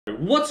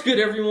What's good,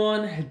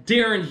 everyone?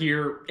 Darren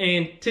here,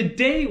 and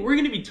today we're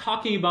going to be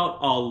talking about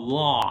a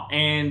law.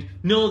 And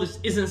no, this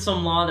isn't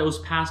some law that was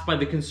passed by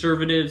the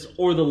conservatives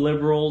or the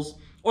liberals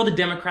or the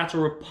Democrats or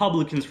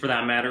Republicans for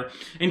that matter.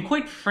 And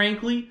quite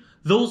frankly,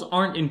 those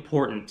aren't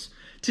important.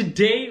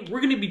 Today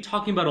we're going to be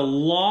talking about a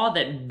law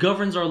that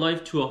governs our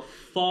life to a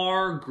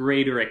far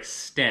greater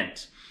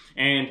extent.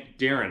 And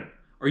Darren,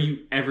 are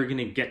you ever going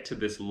to get to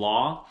this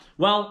law?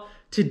 Well,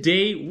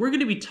 today we're going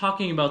to be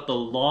talking about the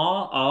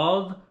law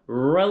of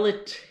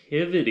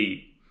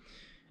relativity.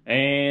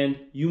 And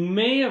you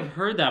may have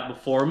heard that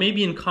before,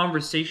 maybe in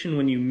conversation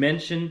when you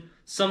mention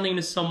something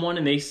to someone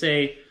and they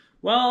say,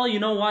 well, you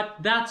know what,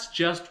 that's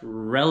just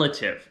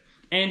relative.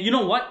 And you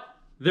know what?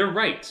 They're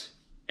right.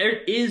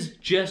 It is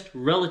just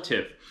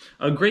relative.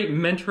 A great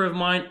mentor of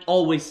mine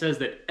always says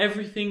that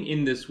everything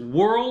in this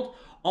world,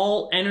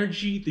 all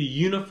energy, the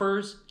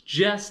universe,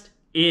 just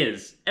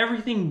is.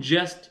 Everything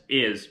just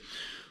is.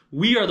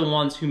 We are the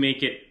ones who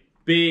make it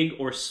big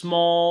or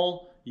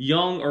small,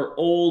 young or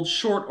old,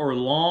 short or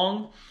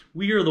long.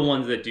 We are the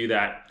ones that do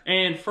that.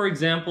 And for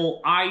example,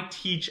 I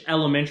teach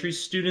elementary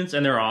students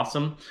and they're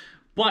awesome.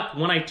 But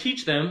when I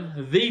teach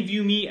them, they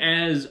view me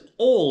as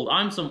old.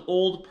 I'm some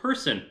old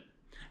person.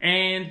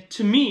 And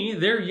to me,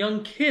 they're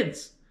young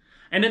kids.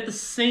 And at the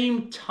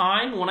same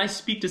time, when I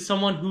speak to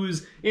someone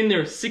who's in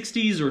their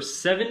 60s or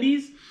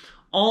 70s,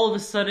 all of a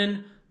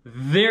sudden,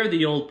 they're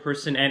the old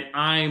person and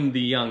I'm the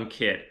young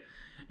kid.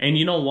 And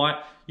you know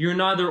what? You're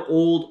neither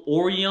old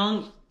or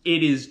young.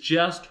 It is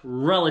just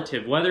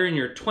relative. Whether in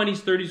your 20s,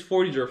 30s,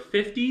 40s, or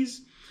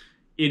 50s,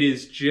 it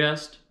is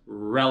just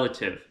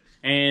relative.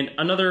 And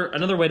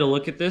another way to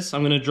look at this,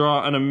 I'm going to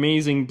draw an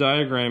amazing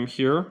diagram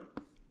here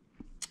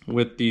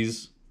with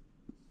these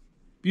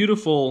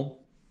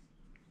beautiful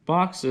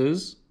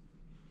boxes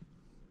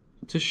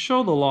to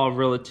show the law of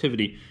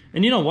relativity.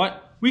 And you know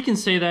what? We can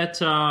say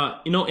that,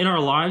 in our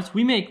lives,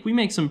 we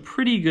make some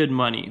pretty good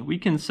money. We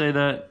can say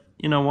that,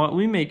 you know what?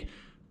 We make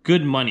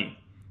good money,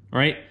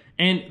 right?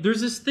 And there's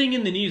this thing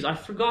in the news, I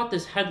forgot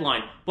this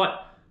headline,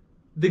 but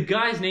the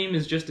guy's name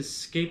is just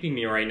escaping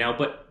me right now,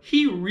 but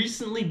he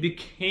recently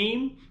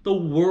became the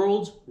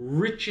world's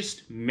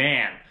richest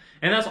man.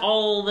 And that's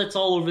all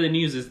over the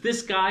news, is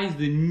this guy's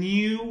the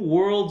new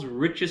world's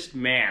richest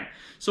man.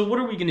 So what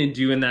are we gonna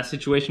do in that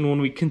situation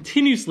when we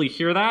continuously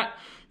hear that?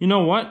 You know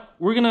what?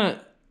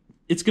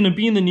 It's gonna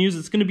be in the news,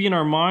 it's gonna be in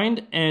our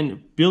mind,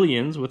 and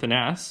billions with an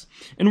S,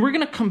 and we're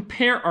gonna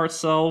compare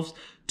ourselves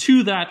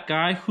to that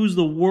guy who's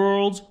the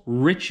world's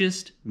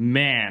richest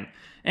man.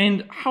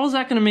 And how is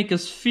that going to make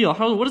us feel?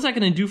 What is that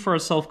going to do for our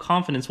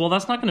self-confidence? Well,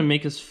 that's not going to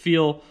make us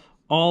feel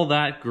all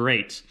that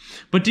great.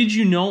 But did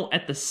you know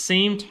at the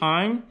same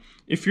time,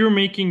 if you're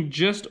making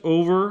just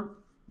over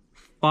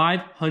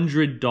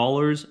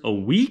 $500 a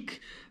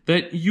week,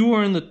 that you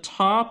are in the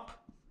top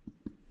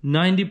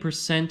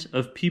 90%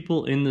 of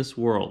people in this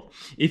world?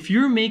 If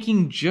you're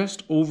making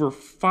just over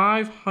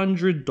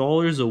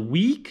 $500 a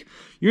week,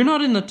 you're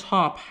not in the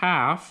top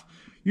half,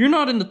 you're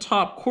not in the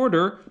top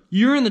quarter,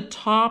 you're in the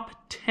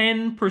top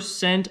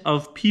 10%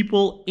 of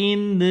people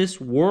in this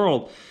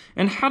world.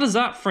 And how does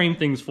that frame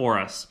things for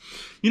us?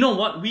 You know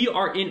what? We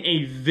are in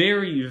a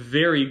very,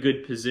 very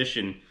good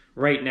position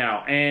right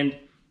now. And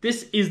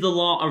this is the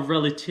law of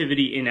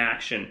relativity in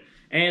action.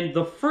 And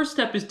the first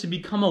step is to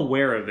become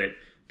aware of it.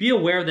 Be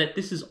aware that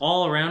this is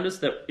all around us,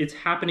 that it's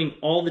happening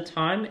all the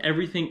time.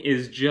 Everything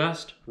is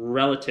just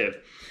relative.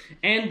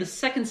 And the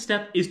second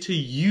step is to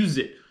use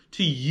it,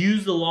 to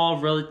use the law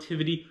of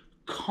relativity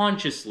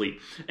consciously.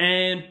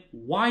 And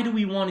why do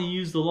we want to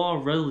use the law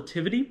of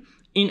relativity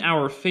in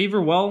our favor?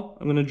 Well,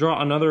 I'm going to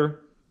draw another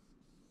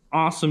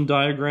awesome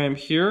diagram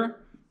here.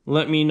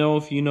 Let me know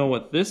if you know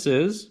what this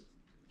is.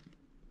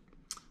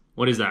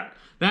 What is that?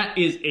 That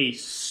is a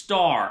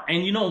star.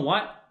 And you know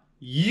what?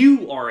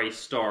 You are a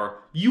star.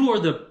 You are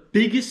the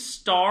biggest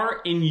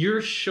star in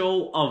your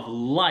show of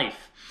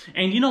life.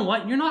 And you know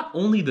what? You're not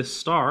only the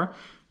star,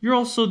 you're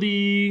also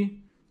the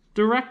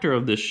director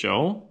of this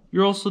show.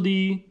 You're also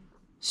the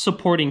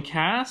supporting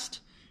cast.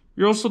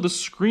 You're also the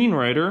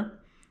screenwriter.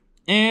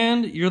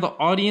 And you're the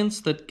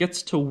audience that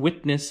gets to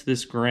witness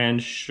this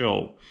grand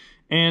show.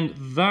 And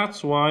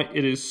that's why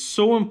it is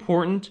so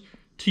important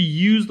to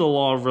use the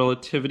law of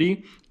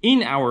relativity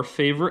in our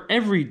favor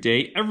every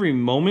day, every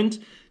moment,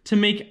 to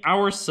make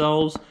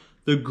ourselves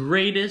the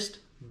greatest,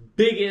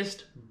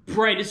 biggest,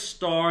 brightest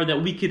star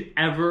that we could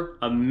ever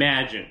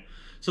imagine.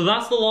 So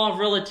that's the law of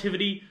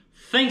relativity.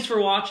 Thanks for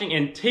watching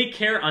and take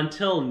care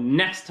until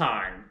next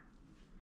time.